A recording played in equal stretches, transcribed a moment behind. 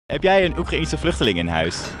Heb jij een Oekraïense vluchteling in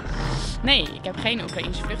huis? Nee, ik heb geen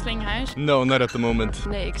Oekraïense vluchteling in huis. No, not at the moment.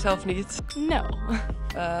 Nee, ik zelf niet. No.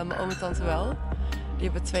 Mijn oom en tante wel. Die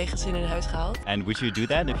hebben 2 gezinnen in huis gehaald. And would you do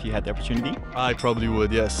that if you had the opportunity? I probably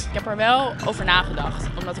would, yes. Ik heb er wel over nagedacht,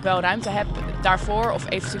 omdat ik wel ruimte heb daarvoor of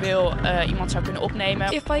eventueel iemand zou kunnen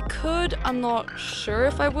opnemen. If I could, I'm not sure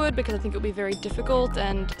if I would because I think it would be very difficult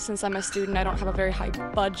and since I'm a student I don't have a very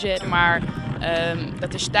high budget. Maar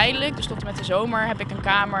dat is tijdelijk, dus tot en met de zomer heb ik een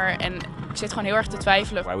kamer en ik zit gewoon heel erg te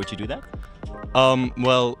twijfelen. Why would you do that?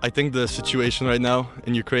 Well, I think the situation right now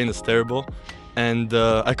in Ukraine is terrible. And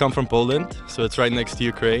I come from Poland, so it's right next to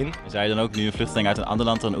Ukraine. Zou je dan ook nu een vluchteling uit een ander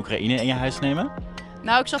land dan Oekraïne in je huis nemen?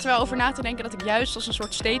 Nou, ik zat er wel over na te denken dat ik juist als een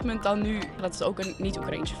soort statement dan nu dat het ook een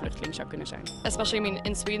niet-Oekraïense vluchteling zou kunnen zijn. Especially, I mean,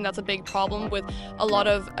 in Sweden, that's a big problem with a lot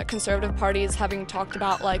of conservative parties having talked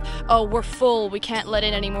about like, oh, we're full, we can't let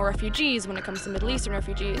in any more refugees when it comes to Middle Eastern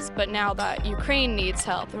refugees. But now that Ukraine needs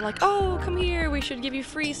help, they're like, oh, come here, we should give you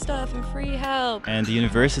free stuff and free help. And the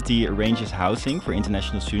university arranges housing for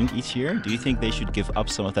international students each year. Do you think they should give up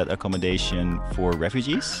some of that accommodation for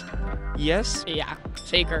refugees? Yes, Ja,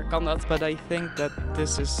 zeker kan dat. but I think that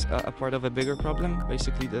this is a part of a bigger problem.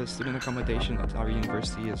 Basically, the student accommodation at our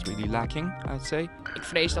university is really lacking, I would say. Ik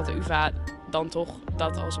vrees dat de UvA dan toch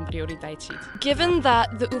dat als een prioriteit ziet. Given that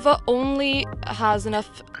the UvA only has enough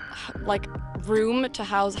like room to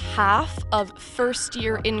house half of first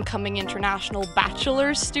year incoming international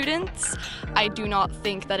bachelor students, I do not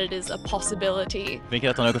think that it is a possibility. Vind je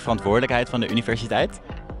dat dan ook een verantwoordelijkheid van de universiteit?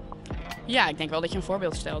 Ja, ik denk wel dat je een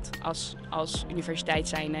voorbeeld stelt als universiteit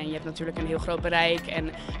zijnde. En je hebt natuurlijk een heel groot bereik. En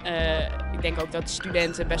ik denk ook dat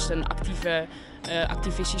studenten best een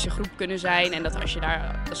activistische groep kunnen zijn. En dat als je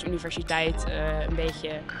daar als universiteit een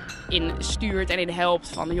beetje in stuurt en in helpt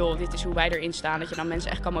van joh, dit is hoe wij erin staan. Dat je dan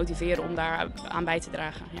mensen echt kan motiveren om daar aan bij te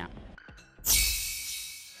dragen. Ja.